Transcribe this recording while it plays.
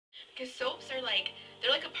Because soaps are like,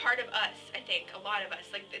 they're like a part of us, I think, a lot of us.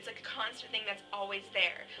 Like, it's like a constant thing that's always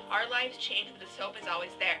there. Our lives change, but the soap is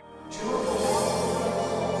always there.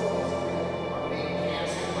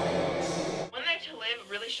 One Life to Live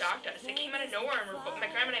really shocked us. It came out of nowhere, and my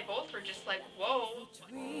grandma and I both were just like, whoa.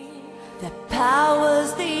 That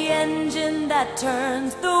powers the engine that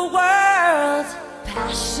turns the world.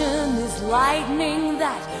 Passion is lightning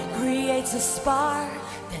that creates a spark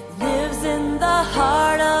that lives in the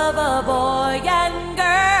heart of a boy and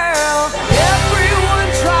girl. Everyone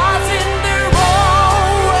tries in their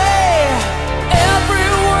own way.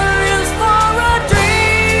 Everyone lives for a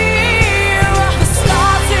dream. The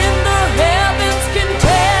stars in the heavens can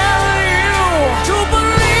tell you to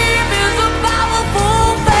believe is a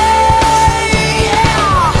powerful thing.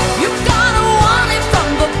 Yeah, you gotta want it from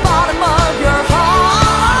the bottom of your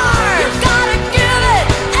heart. You gotta give it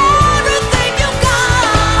everything you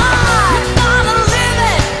got. You gotta live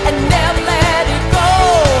it and never let it go.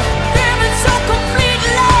 Live it so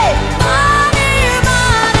completely, body,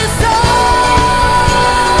 mind, and soul.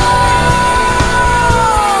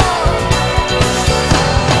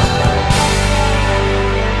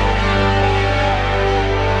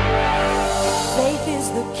 Faith is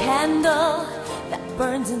the candle that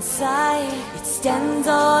burns inside. It stands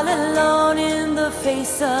all alone in the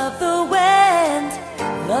face of the wind.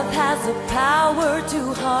 Love has the power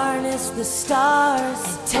to harness the stars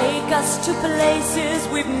and take us to places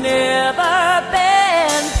we've never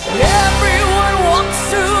been. Everyone walks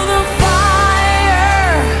through the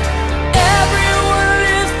fire. Everyone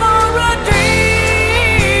lives for a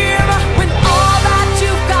dream. When all that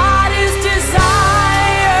you've got is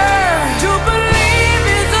desire, to believe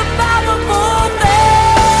is a powerful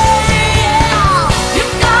thing. Yeah, you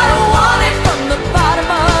gotta want it from the bottom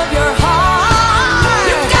of your heart.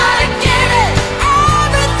 You gotta give it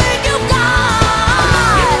everything you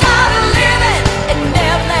got. You gotta live it and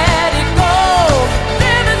never let it go.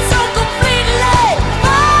 Live it so completely,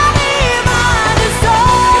 body, mind, and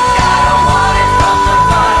soul. You gotta want it from the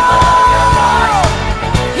bottom of your heart.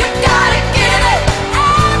 You gotta give it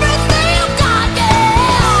everything you got,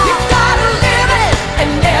 yeah. You gotta live it and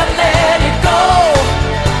never let it go.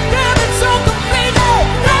 Live it so completely,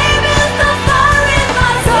 live is the fire in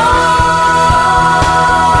my soul.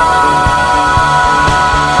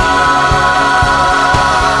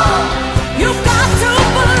 You got to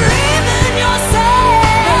believe in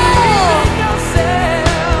yourself.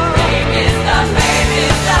 Faith is the, faith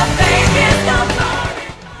is the, faith is the.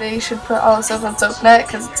 They should put all the stuff on SoapNet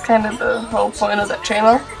because it's kind of the whole point of that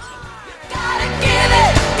channel.